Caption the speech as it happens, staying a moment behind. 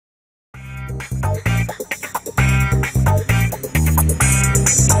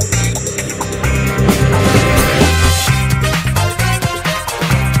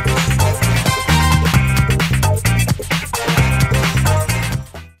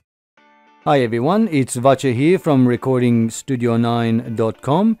Hi everyone, it's Vacha here from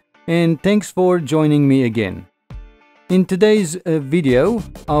recordingstudio9.com and thanks for joining me again. In today's video,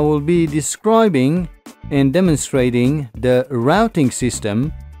 I will be describing and demonstrating the routing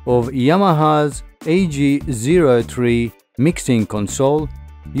system of Yamaha's AG03 Mixing Console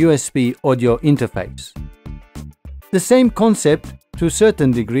USB audio interface. The same concept to a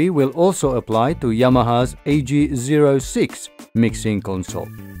certain degree will also apply to Yamaha's AG06 Mixing Console.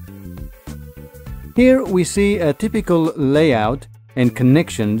 Here we see a typical layout and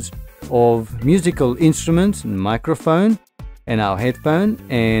connections of musical instruments, microphone and our headphone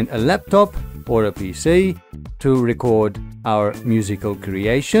and a laptop or a PC to record our musical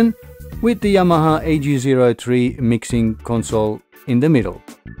creation with the Yamaha AG03 Mixing Console in the middle.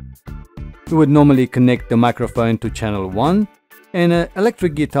 We would normally connect the microphone to channel 1 and an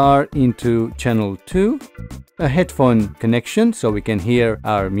electric guitar into channel 2, a headphone connection so we can hear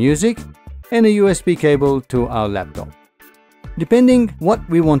our music, and a USB cable to our laptop. Depending what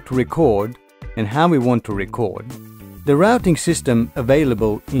we want to record and how we want to record, the routing system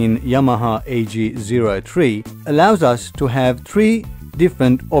available in Yamaha AG03 allows us to have 3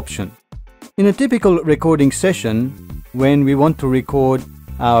 different options. In a typical recording session, when we want to record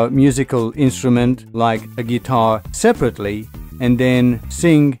our musical instrument like a guitar separately and then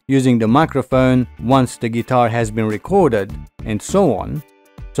sing using the microphone once the guitar has been recorded and so on,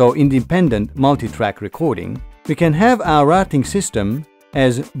 so independent multi-track recording, we can have our routing system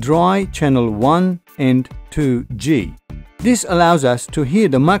as dry channel 1 and 2G. This allows us to hear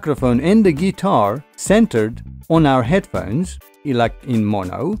the microphone and the guitar centered on our headphones, like in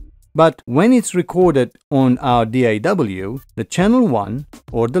mono, but when it's recorded on our DAW, the channel 1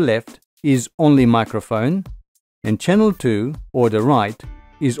 or the left is only microphone and channel 2 or the right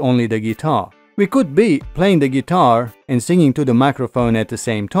is only the guitar. We could be playing the guitar and singing to the microphone at the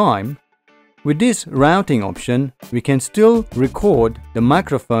same time. With this routing option, we can still record the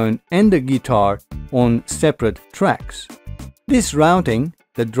microphone and the guitar on separate tracks. This routing,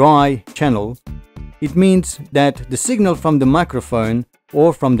 the dry channel, it means that the signal from the microphone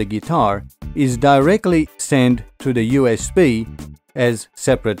or from the guitar is directly sent to the USB as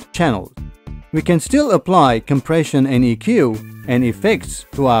separate channels. We can still apply compression and EQ and effects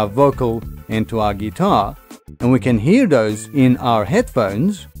to our vocal and to our guitar, and we can hear those in our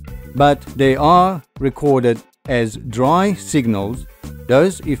headphones, but they are recorded as dry signals.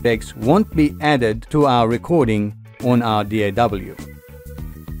 Those effects won't be added to our recording on our DAW.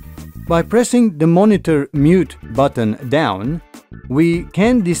 By pressing the monitor mute button down, we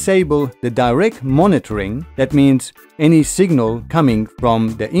can disable the direct monitoring. That means any signal coming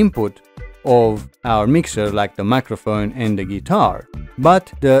from the input of our mixer like the microphone and the guitar,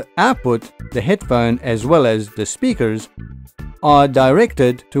 but the output, the headphone as well as the speakers, are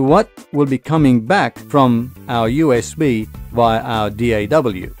directed to what will be coming back from our USB via our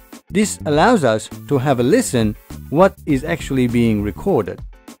DAW. This allows us to have a listen what is actually being recorded.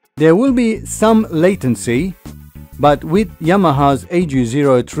 There will be some latency, but with Yamaha's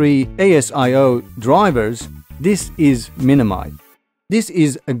AG03 ASIO drivers, this is minimized. This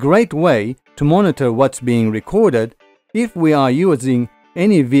is a great way to monitor what's being recorded if we are using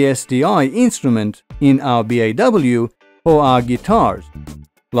any VSTI instrument in our BAW for our guitars,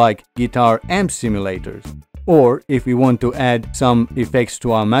 like guitar amp simulators. Or if we want to add some effects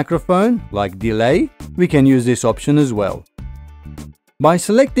to our microphone, like delay, we can use this option as well. By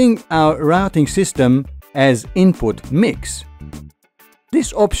selecting our routing system as input mix,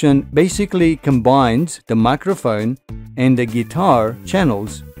 this option basically combines the microphone and the guitar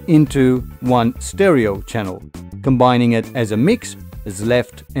channels into one stereo channel, combining it as a mix as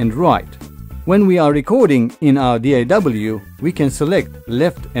left and right. When we are recording in our DAW, we can select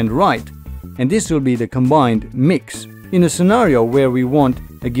left and right, and this will be the combined mix. In a scenario where we want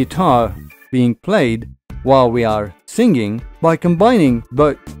a guitar being played while we are singing, by combining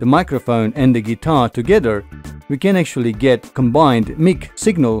both the microphone and the guitar together, we can actually get combined mic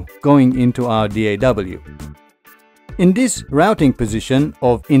signal going into our DAW. In this routing position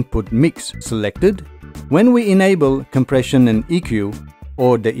of input mix selected, when we enable compression and EQ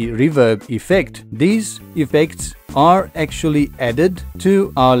or the reverb effect, these effects are actually added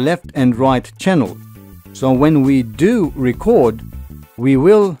to our left and right channel. So when we do record, we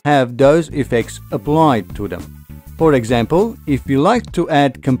will have those effects applied to them. For example, if you like to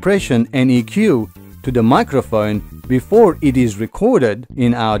add compression and EQ to the microphone before it is recorded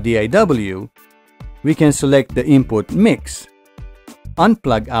in our DAW, we can select the input mix,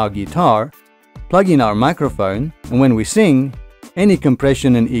 unplug our guitar, plug in our microphone, and when we sing, any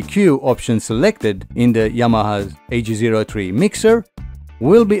compression and EQ option selected in the Yamaha's AG03 mixer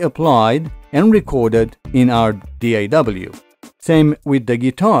will be applied and recorded in our DAW. Same with the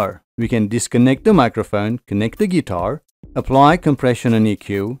guitar. We can disconnect the microphone, connect the guitar, apply compression and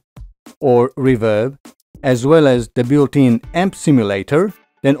EQ or reverb, as well as the built-in amp simulator.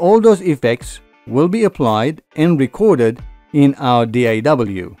 Then all those effects will be applied and recorded in our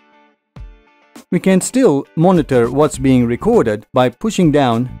DAW. We can still monitor what's being recorded by pushing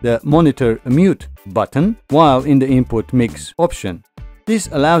down the Monitor Mute button while in the Input Mix option. This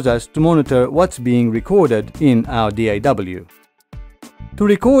allows us to monitor what's being recorded in our DAW. To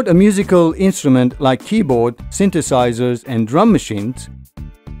record a musical instrument like keyboard, synthesizers and drum machines,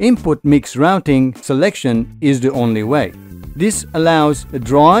 Input Mix routing selection is the only way. This allows a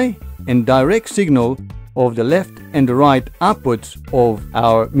dry and direct signal of the left and the right outputs of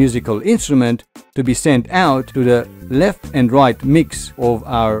our musical instrument to be sent out to the left and right mix of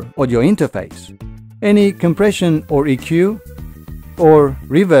our audio interface. Any compression or EQ or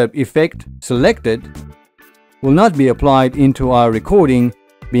reverb effect selected will not be applied into our recording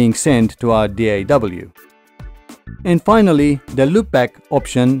being sent to our DAW. And finally, the loopback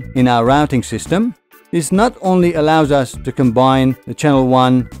option in our routing system. This not only allows us to combine the channel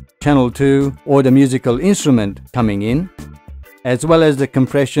 1, channel 2 or the musical instrument coming in, as well as the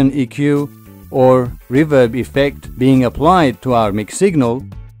compression, EQ or reverb effect being applied to our mix signal.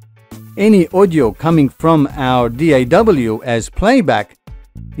 Any audio coming from our DAW as playback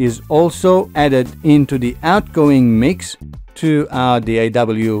is also added into the outgoing mix to our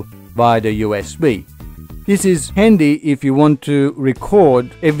DAW via the USB. This is handy if you want to record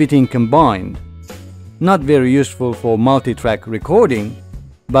everything combined. Not very useful for multi-track recording,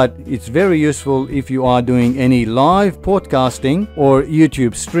 but it's very useful if you are doing any live podcasting or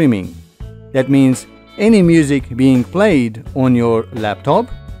YouTube streaming. That means any music being played on your laptop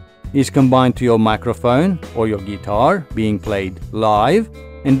is combined to your microphone or your guitar being played live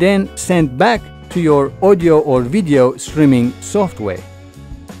and then sent back to your audio or video streaming software,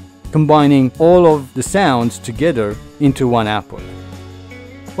 combining all of the sounds together into one output.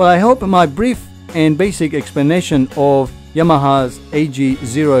 Well, I hope my brief and basic explanation of Yamaha's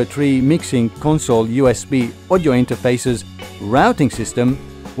AG03 Mixing Console USB audio interfaces routing system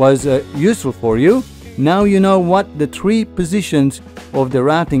was useful for you. Now you know what the 3 positions of the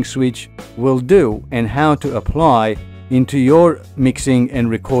routing switch will do and how to apply into your mixing and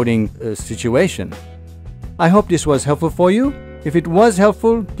recording situation. I hope this was helpful for you. If it was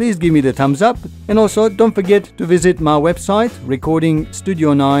helpful, please give me the thumbs up, and also don't forget to visit my website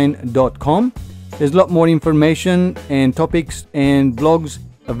recordingstudio9.com. There's a lot more information and topics and blogs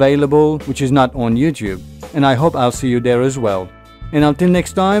available which is not on YouTube, and I hope I'll see you there as well. And until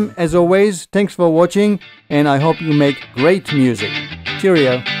next time, as always, thanks for watching, and I hope you make great music.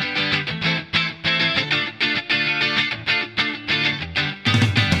 Cheerio!